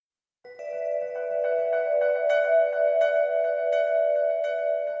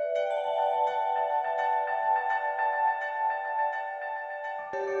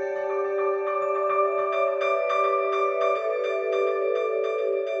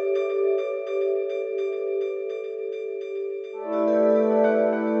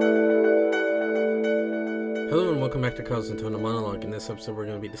welcome back to Cosmo Tona Monologue. In this episode, we're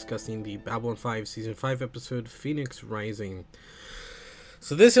going to be discussing the Babylon 5 Season 5 episode, Phoenix Rising.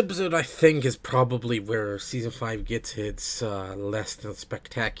 So this episode, I think, is probably where Season 5 gets its less than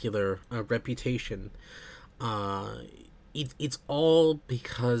spectacular reputation. It's all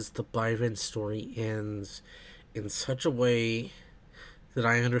because the Byron story ends in such a way that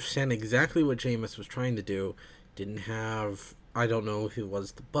I understand exactly what JMS was trying to do. Didn't have, I don't know if it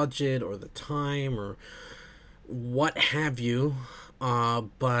was the budget or the time or what have you,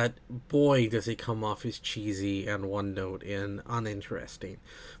 but boy does it come off as cheesy and one note and uninteresting.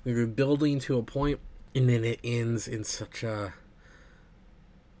 We were building to a point and then it ends in such a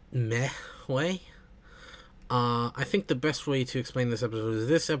meh way. I think the best way to explain this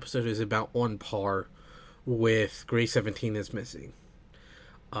episode is about on par with Grey 17 is Missing.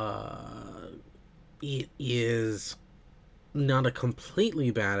 It is not a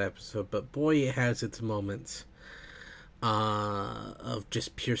completely bad episode, but boy, it has its moments of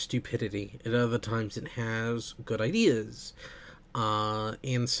just pure stupidity. At other times, it has good ideas.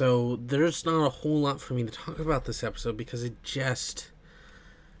 And so there's not a whole lot for me to talk about this episode because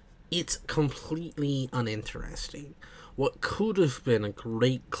it's completely uninteresting. What could have been a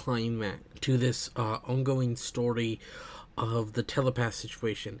great climax to this ongoing story of the telepath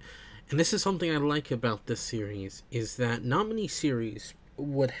situation. And this is something I like about this series, is that not many series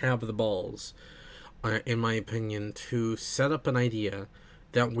would have the balls, in my opinion, to set up an idea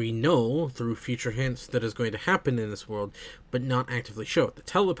that we know through future hints that is going to happen in this world, but not actively show it. The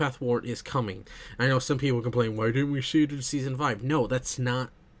telepath war is coming. I know some people complain, why didn't we see it in Season 5? No, that's not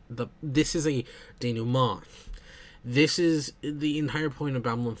this is a denouement. This is, the entire point of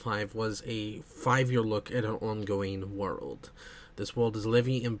Babylon 5 was a 5-year look at an ongoing world. This world is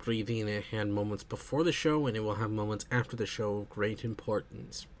living and breathing, and it had moments before the show, and it will have moments after the show of great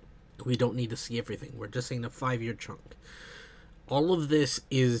importance. We don't need to see everything. We're just saying a 5-year chunk. All of this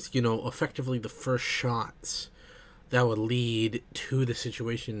is, effectively the first shots that would lead to the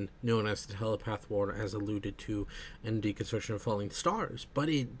situation known as the telepath war, as alluded to in Deconstruction of Falling Stars. But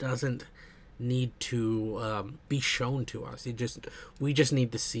it doesn't need to be shown to us. We just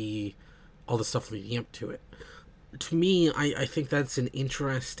need to see all the stuff leading up to it. To me, I think that's an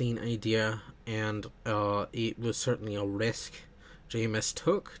interesting idea, and it was certainly a risk JMS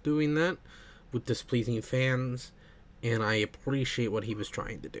took doing that with displeasing fans, and I appreciate what he was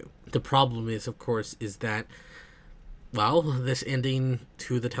trying to do. The problem is, of course, is that, well, this ending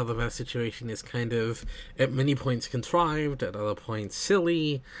to the telepath situation is kind of, at many points, contrived, at other points,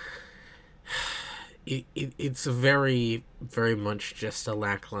 silly. It's very, very much just a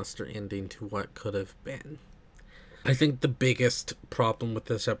lackluster ending to what could have been. I think the biggest problem with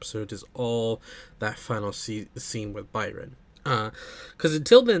this episode is all that final scene with Byron. Because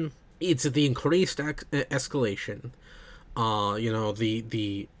until then, it's the increased escalation.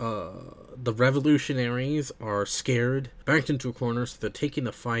 The revolutionaries are scared, backed into a corner, so they're taking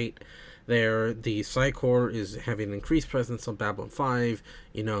the fight. The Psi Corps is having an increased presence on Babylon 5.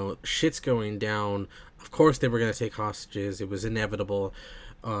 Shit's going down. Of course they were going to take hostages. It was inevitable.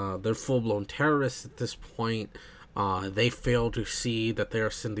 They're full-blown terrorists at this point. They fail to see that they are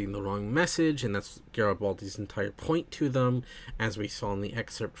sending the wrong message, and that's Garibaldi's entire point to them, as we saw in the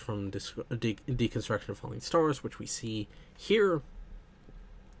excerpt from Deconstruction of Falling Stars, which we see here.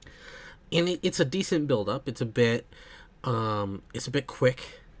 And it's a decent build-up. It's a bit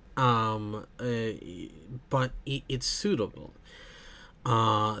quick, but it's suitable.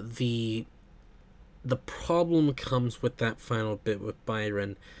 The problem comes with that final bit with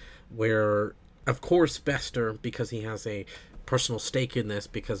Byron, where, of course, Bester, because he has a personal stake in this,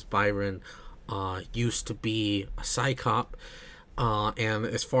 because Byron used to be a psychop, and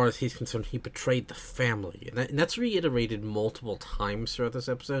as far as he's concerned, he betrayed the family. And that's reiterated multiple times throughout this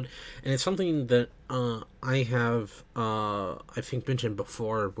episode, and it's something that I have, I think, mentioned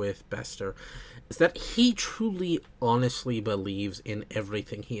before with Bester, is that he truly, honestly believes in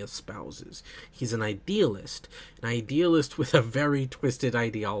everything he espouses. He's an idealist with a very twisted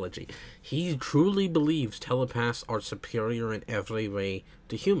ideology. He truly believes telepaths are superior in every way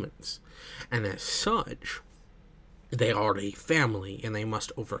to humans, and as such, they are a family, and they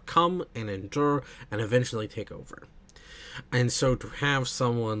must overcome and endure and eventually take over. And so to have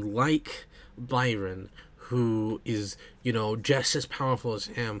someone like Byron, who is, just as powerful as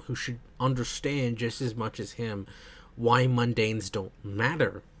him, who should understand just as much as him why mundanes don't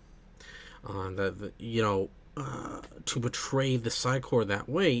matter, to betray the Psi Corps that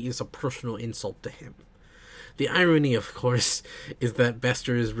way is a personal insult to him. The irony, of course, is that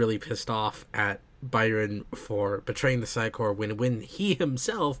Bester is really pissed off at Byron for betraying the Psi Corps when he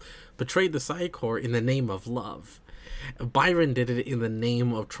himself betrayed the Psi Corps in the name of love. Byron did it in the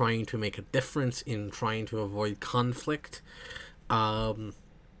name of trying to make a difference, in trying to avoid conflict.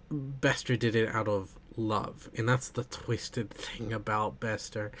 Bester did it out of love, and that's the twisted thing about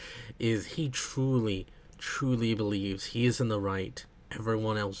Bester, is he truly believes he is in the right,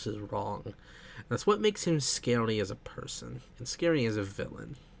 everyone else is wrong. That's what makes him scary as a person and scary as a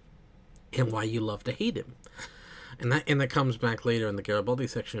villain, and why you love to hate him. And that comes back later in the Garibaldi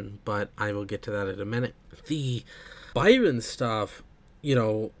section, but I will get to that in a minute. The Byron stuff,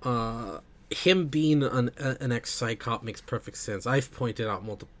 him being an ex-psychop makes perfect sense. I've pointed out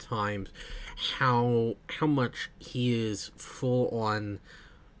multiple times how much he is full on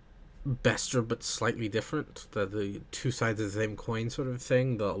Bester, but slightly different. The two sides of the same coin sort of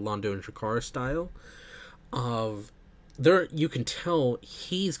thing, the Londo and Shakara style. You can tell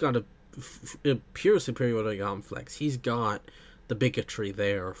he's got a pure superiority complex. He's got the bigotry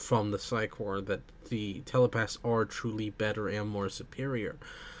there from the Psi Corps that the telepaths are truly better and more superior.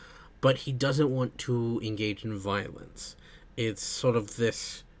 But he doesn't want to engage in violence. It's sort of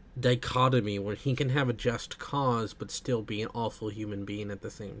this dichotomy where he can have a just cause but still be an awful human being at the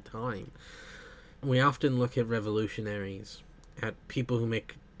same time. We often look at revolutionaries, at people who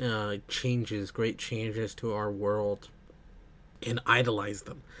make great changes to our world, and idolize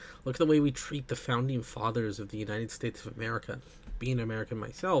them. Look at the way we treat the founding fathers of the United States of America. Being American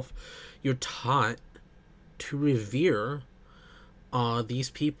myself, you're taught to revere these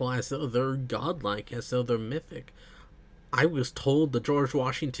people as though they're godlike, as though they're mythic. I was told the George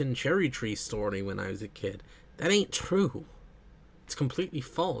Washington cherry tree story when I was a kid. That ain't true. It's completely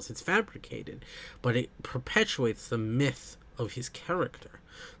false. It's fabricated. But it perpetuates the myth of his character.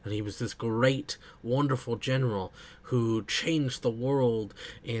 That he was this great, wonderful general who changed the world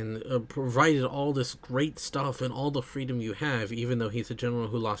and provided all this great stuff and all the freedom you have, even though he's a general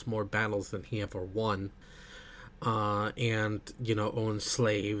who lost more battles than he ever won. And owned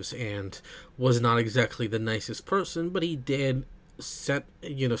slaves and was not exactly the nicest person, but he did set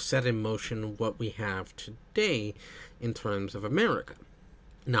in motion what we have today in terms of America.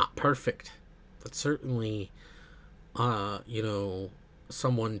 Not perfect, but certainly,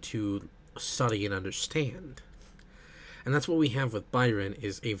 someone to study and understand. And that's what we have with Byron,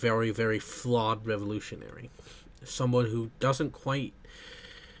 is a very, very flawed revolutionary. Someone who doesn't quite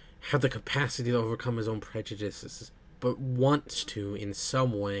have the capacity to overcome his own prejudices, but wants to in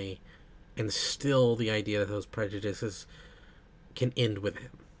some way instill the idea that those prejudices can end with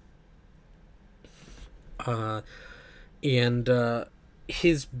him.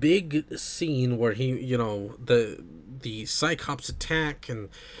 His big scene where he, the Cyclops attack and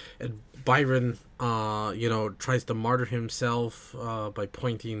Byron, tries to martyr himself by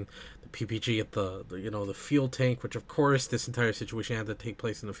pointing the PPG at the fuel tank, which of course this entire situation had to take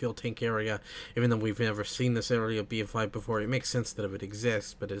place in the fuel tank area, even though we've never seen this area of BF5 before. It makes sense that it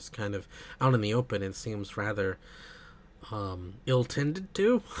exists, but it's kind of out in the open and seems rather ill-tended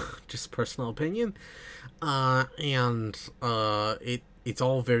to, just personal opinion. It's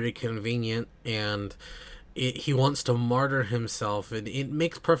all very convenient, and he wants to martyr himself, and it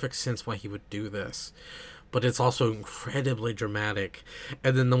makes perfect sense why he would do this. But it's also incredibly dramatic.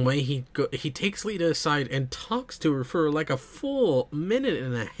 And then the way he takes Lita aside and talks to her for like a full minute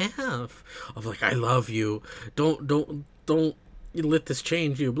and a half of like, I love you. Don't let this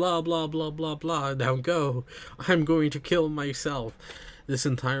change you. Blah, blah, blah, blah, blah. Now go. I'm going to kill myself. This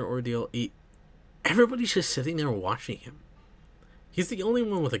entire ordeal. Everybody's just sitting there watching him. He's the only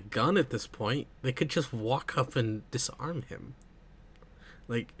one with a gun at this point. They could just walk up and disarm him.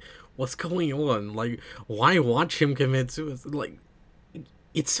 Like, what's going on? Like, why watch him commit suicide? Like,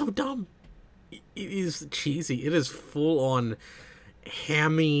 it's so dumb. It is cheesy. It is full on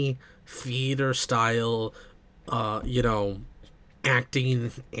hammy theater style,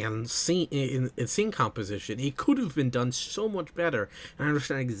 acting and scene composition. It could have been done so much better. And I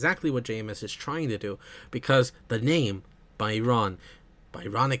understand exactly what JMS is trying to do, because the name, Byron,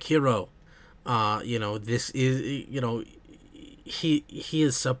 Byronic hero, this is, he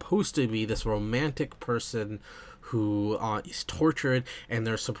is supposed to be this romantic person who is tortured, and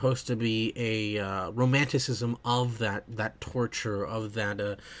there's supposed to be a romanticism of that torture, of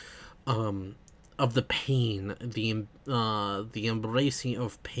that of the pain, the embracing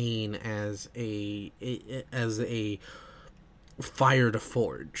of pain as a fire to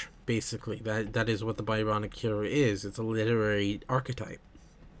forge. Basically, that is what the Byronic hero is. It's a literary archetype.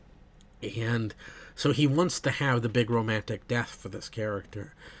 And so he wants to have the big romantic death for this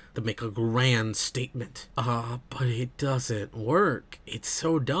character, to make a grand statement. But it doesn't work. It's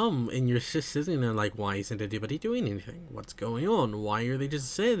so dumb, and you're just sitting there like, why isn't anybody doing anything? What's going on? Why are they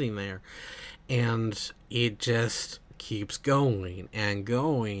just sitting there? And it just keeps going and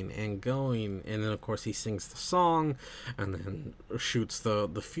going and going, and then of course he sings the song and then shoots the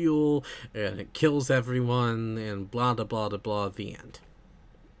fuel and it kills everyone and blah blah blah blah blah. The end.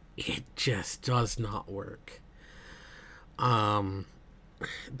 It just does not work.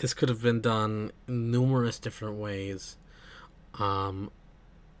 This could have been done in numerous different ways, and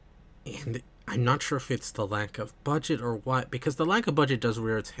I'm not sure if it's the lack of budget or what, because the lack of budget does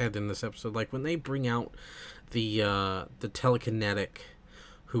rear its head in this episode. Like when they bring out the telekinetic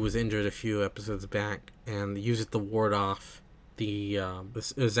who was injured a few episodes back and use it to ward off the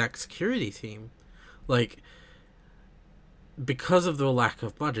Zack security team, like, because of the lack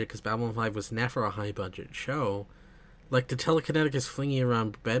of budget, because Babylon 5 was never a high budget show, like the telekinetic is flinging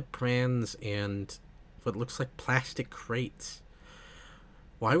around bedpans and what looks like plastic crates.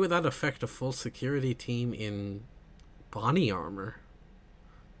 Why would that affect a full security team in body armor?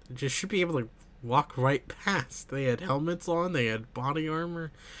 They just should be able to walk right past. They had helmets on, they had body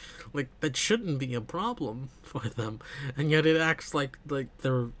armor. Like, that shouldn't be a problem for them. And yet it acts like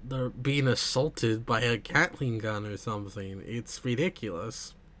they're being assaulted by a Gatling gun or something. It's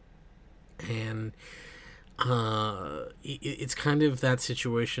ridiculous. And it's kind of that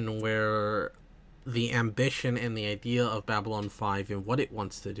situation where the ambition and the idea of Babylon 5 and what it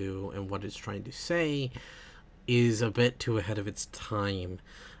wants to do and what it's trying to say is a bit too ahead of its time.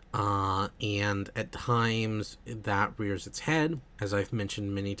 And at times that rears its head. As I've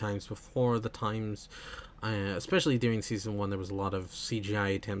mentioned many times before, the times, especially during season 1, there was a lot of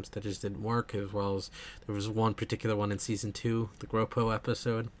CGI attempts that just didn't work, as well as there was one particular one in season 2, the Gropo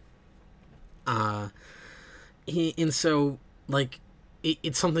episode. And so, like,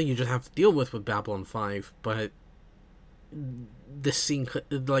 it's something you just have to deal with Babylon 5, but this scene,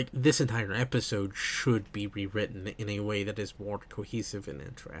 like, this entire episode should be rewritten in a way that is more cohesive and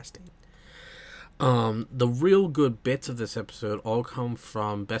interesting. The real good bits of this episode all come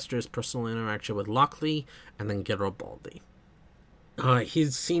from Bester's personal interaction with Lockley and then Garibaldi.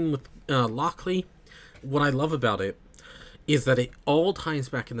 His scene with Lockley, what I love about it is that it all ties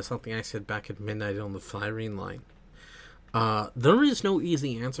back into something I said back at Midnight on the Firing Line. There is no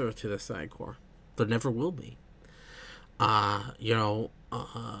easy answer to this Psycor. There never will be. They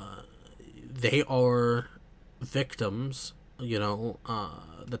are victims,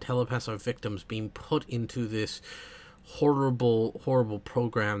 the telepaths are victims being put into this horrible, horrible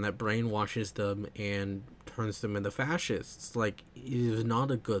program that brainwashes them and turns them into fascists. Like, it is not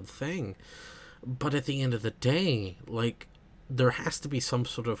a good thing. But at the end of the day, like, there has to be some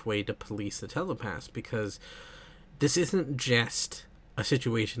sort of way to police the telepaths, because this isn't just a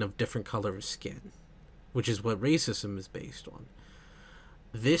situation of different color of skin, which is what racism is based on.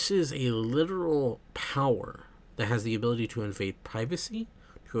 This is a literal power that has the ability to invade privacy,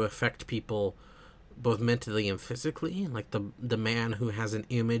 to affect people both mentally and physically. Like the man who has an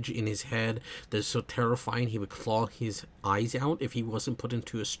image in his head that's so terrifying he would claw his eyes out if he wasn't put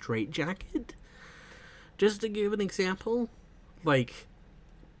into a straitjacket. Just to give an example, like,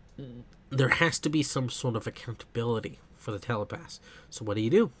 there has to be some sort of accountability for the telepaths. So what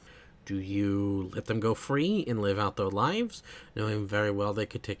do? Do you let them go free and live out their lives, knowing very well they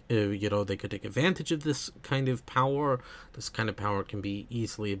could take, they could take advantage of this kind of power? This kind of power can be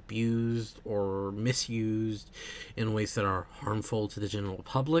easily abused or misused in ways that are harmful to the general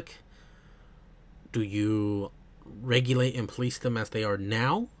public. Do you regulate and police them as they are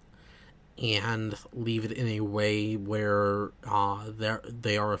now, and leave it in a way where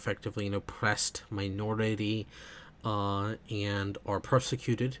they are effectively an oppressed minority and are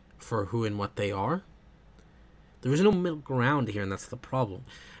persecuted for who and what they are? There is no middle ground here, and that's the problem.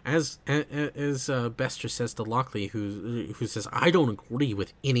 As Bester says to Lockley, who says, I don't agree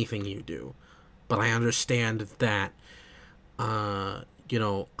with anything you do, but I understand that I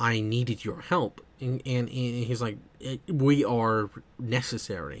needed your help, and he's like, we are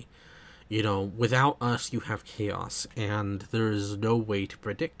necessary. Without us, you have chaos, and there is no way to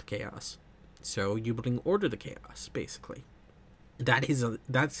predict chaos. So you bring order to chaos, basically.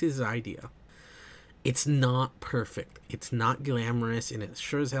 That's his idea. It's not perfect. It's not glamorous, and it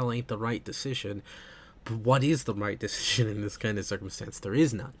sure as hell ain't the right decision. But what is the right decision in this kind of circumstance? There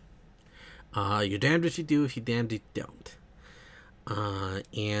is none. You're damned if you do, if you're damned if you don't.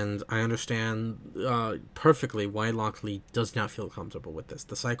 And I understand perfectly why Lockley does not feel comfortable with this.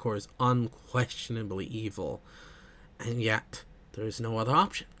 The Psycor is unquestionably evil, and yet there is no other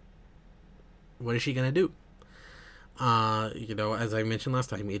option. What is she going to do? As I mentioned last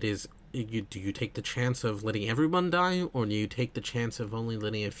time, it is do you take the chance of letting everyone die, or do you take the chance of only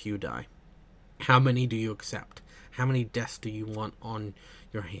letting a few die? How many do you accept? How many deaths do you want on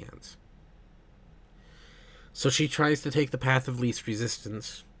your hands? So she tries to take the path of least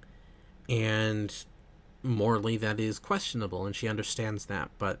resistance, and morally that is questionable, and she understands that,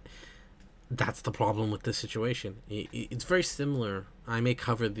 but that's the problem with this situation. It's very similar. I may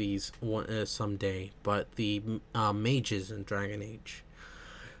cover these someday, but the mages in Dragon Age,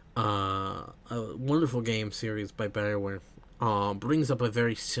 a wonderful game series by BioWare, brings up a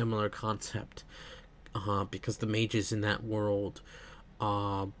very similar concept, because the mages in that world,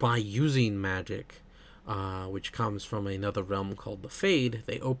 by using magic, which comes from another realm called the Fade,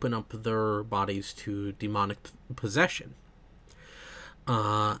 they open up their bodies to demonic possession.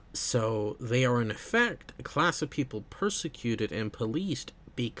 So they are in effect a class of people persecuted and policed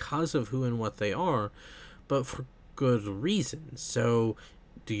because of who and what they are, but for good reason. So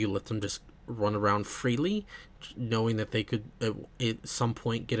do you let them just run around freely, knowing that they could at some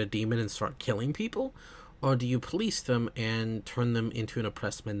point get a demon and start killing people? Or do you police them and turn them into an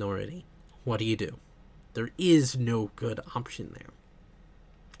oppressed minority? What do you do? There is no good option there.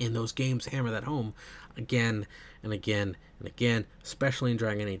 And those games hammer that home again and again and again, especially in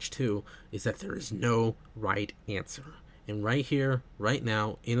Dragon Age 2, is that there is no right answer. And right here, right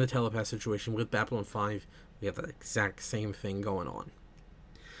now, in the telepath situation with Babylon 5, we have the exact same thing going on.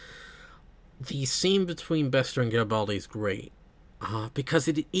 The scene between Bester and Garibaldi is great, because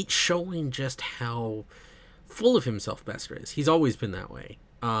it's showing just how full of himself Bester is. He's always been that way.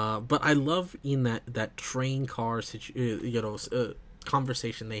 But I love in that train car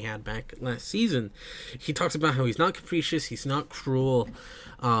conversation they had back last season, he talks about how he's not capricious, he's not cruel.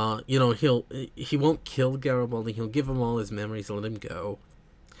 He won't kill Garibaldi, he'll give him all his memories and let him go.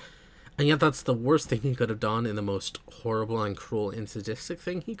 And yet that's the worst thing he could have done, and the most horrible and cruel and sadistic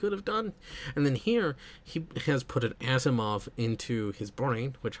thing he could have done. And then here, he has put an Asimov into his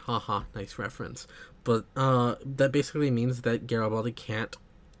brain, which, haha, nice reference. But that basically means that Garibaldi can't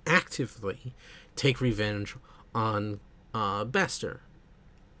actively take revenge on Bester.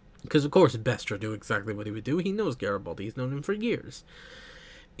 Because, of course, Bester knew exactly what he would do. He knows Garibaldi. He's known him for years.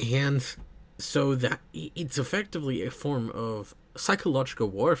 And so that it's effectively a form of psychological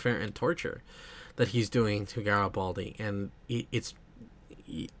warfare and torture that he's doing to Garibaldi. And it's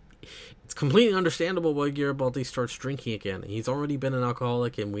completely understandable why Garibaldi starts drinking again. He's already been an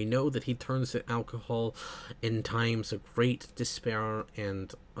alcoholic, and we know that he turns to alcohol in times of great despair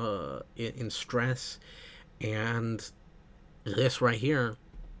and in stress. And this right here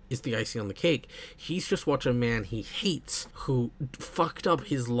is the icing on the cake. He's just watched a man he hates, who fucked up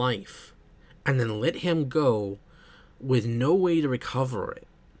his life, and then let him go with no way to recover it.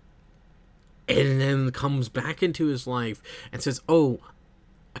 And then comes back into his life and says, oh,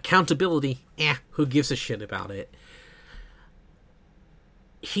 accountability, who gives a shit about it?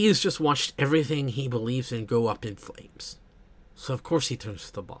 He has just watched everything he believes in go up in flames. So of course he turns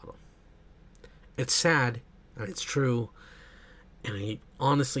to the bottle. It's sad, and it's true, and I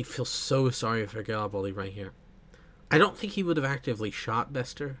honestly feel so sorry for Garibaldi right here. I don't think he would have actively shot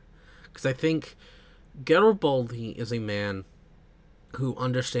Bester, because I think Garibaldi is a man who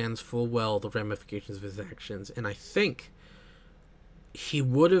understands full well the ramifications of his actions, and I think he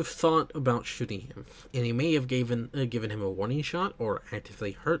would have thought about shooting him, and he may have given him a warning shot or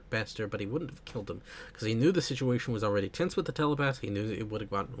actively hurt Bester, but he wouldn't have killed him, because he knew the situation was already tense with the telepath. He knew it would have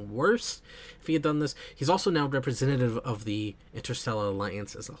gotten worse if he had done this. He's also now representative of the Interstellar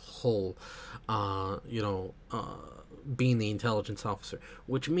Alliance as a whole, being the intelligence officer,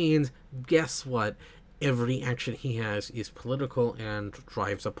 which means, guess what? Every action he has is political and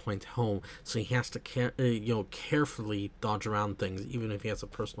drives a point home. So he has to carefully dodge around things, even if he has a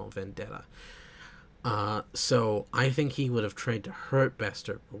personal vendetta. So I think he would have tried to hurt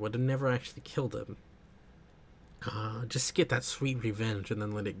Bester, but would have never actually killed him. Just to get that sweet revenge and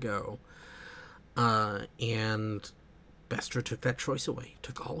then let it go. And Bester took that choice away,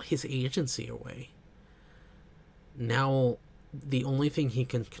 took all his agency away. Now, the only thing he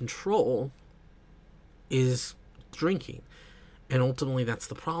can control is drinking. And ultimately that's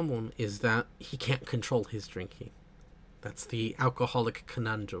the problem, is that he can't control his drinking. That's the alcoholic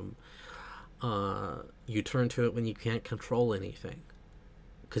conundrum. You turn to it when you can't control anything,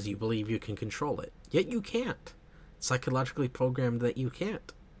 because you believe you can control it. Yet you can't. Psychologically programmed that you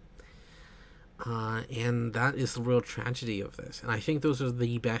can't. And that is the real tragedy of this. And I think those are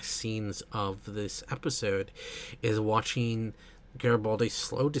the best scenes of this episode, is watching Garibaldi's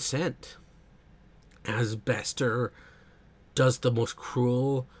slow descent as Bester does the most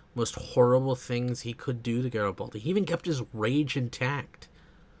cruel, most horrible things he could do to Garibaldi. He even kept his rage intact,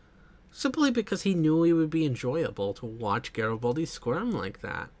 simply because he knew it would be enjoyable to watch Garibaldi squirm like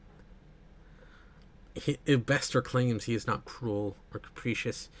that. Bester claims he is not cruel or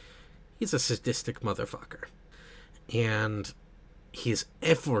capricious. He's a sadistic motherfucker. And he's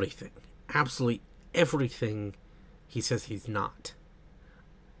everything, absolutely everything he says he's not.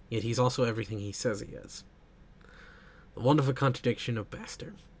 Yet he's also everything he says he is. The wonderful contradiction of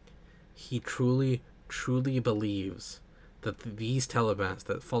Bester. He truly, truly believes that these telepaths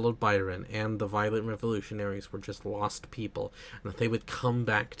that followed Byron and the violent revolutionaries were just lost people, and that they would come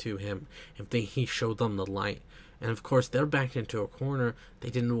back to him if he showed them the light. And of course, they're backed into a corner. They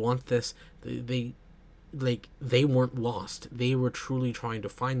didn't want this. They weren't lost. They were truly trying to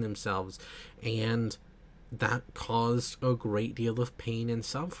find themselves, and that caused a great deal of pain and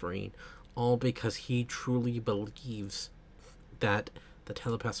suffering, all because he truly believes that the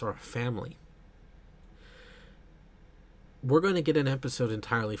telepaths are a family. We're going to get an episode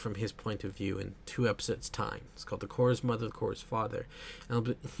entirely from his point of view in 2 episodes' time. It's called The Corps' Mother, The Corps' Father.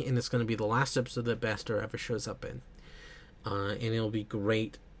 And it's going to be the last episode that Bester ever shows up in. And it'll be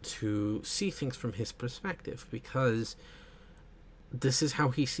great to see things from his perspective, because this is how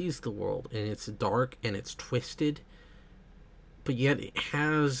he sees the world. And it's dark and it's twisted, but yet it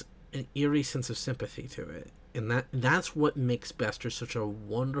has an eerie sense of sympathy to it. And that's what makes Bester such a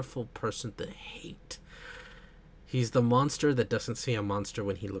wonderful person to hate. He's the monster that doesn't see a monster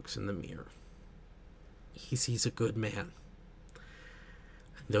when he looks in the mirror. He sees a good man.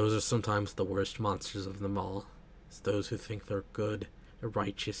 And those are sometimes the worst monsters of them all. It's those who think they're good,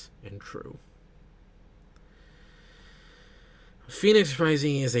 righteous, and true. Phoenix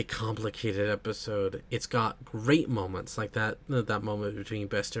Rising is a complicated episode. It's got great moments, like that moment between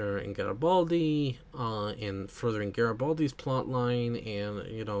Bester and Garibaldi, and furthering Garibaldi's plotline,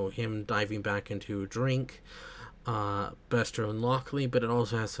 and, him diving back into drink. Bester and Lockley, but it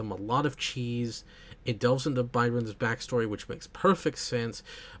also has a lot of cheese. It delves into Byron's backstory, which makes perfect sense,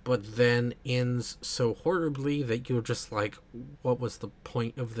 but then ends so horribly that you're just like, what was the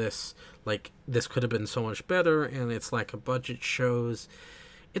point of this? Like, this could have been so much better, and it's like a budget shows.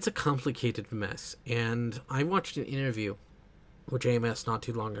 It's a complicated mess, and I watched an interview with JMS not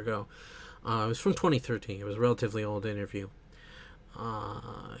too long ago. It was from 2013. It was a relatively old interview.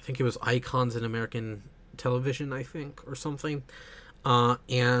 I think it was Icons in American Television, I think, or something.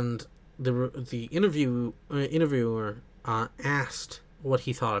 And the interviewer asked what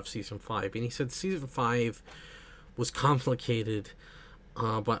he thought of season 5, and he said season 5 was complicated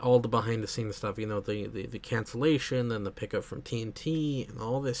by all the behind the scenes stuff, the cancellation and the pickup from TNT and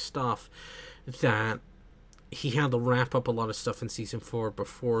all this stuff, that he had to wrap up a lot of stuff in season 4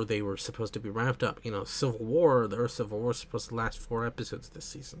 before they were supposed to be wrapped up. Civil War was supposed to last 4 episodes this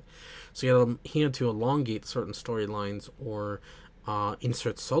season. So he had to elongate certain storylines or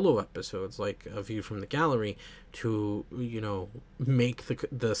insert solo episodes, like A View from the Gallery, to, make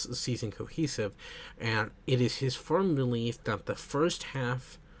the season cohesive. And it is his firm belief that the first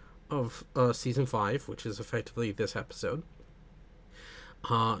half of season 5, which is effectively this episode,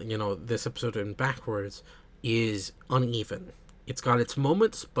 this episode and backwards, is uneven. It's got its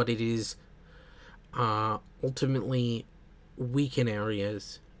moments, but it is ultimately weak in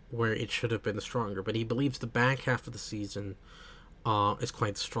areas where it should have been stronger. But he believes the back half of the season is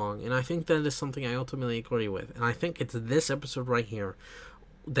quite strong, and I think that is something I ultimately agree with. And I think it's this episode right here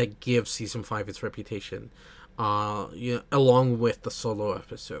that gives season 5 its reputation, along with the solo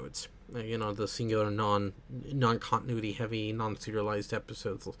episodes. The singular non-continuity heavy, non-serialized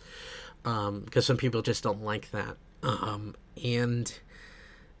episodes, because some people just don't like that. And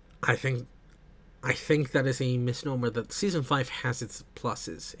I think that is a misnomer, that season 5 has its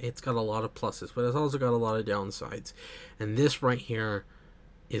pluses. It's got a lot of pluses, but it's also got a lot of downsides. And this right here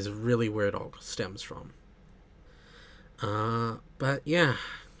is really where it all stems from. But yeah,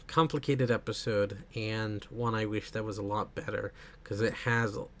 complicated episode, and one I wish that was a lot better, because it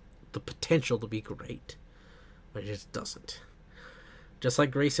has the potential to be great, but it just doesn't. Just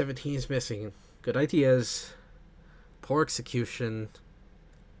like Grey 17 is missing good ideas, poor execution.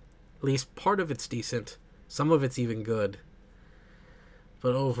 At least part of it's decent, some of it's even good,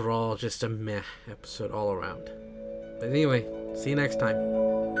 but overall just a meh episode all around. But anyway, see you next time.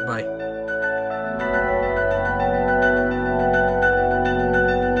 Bye.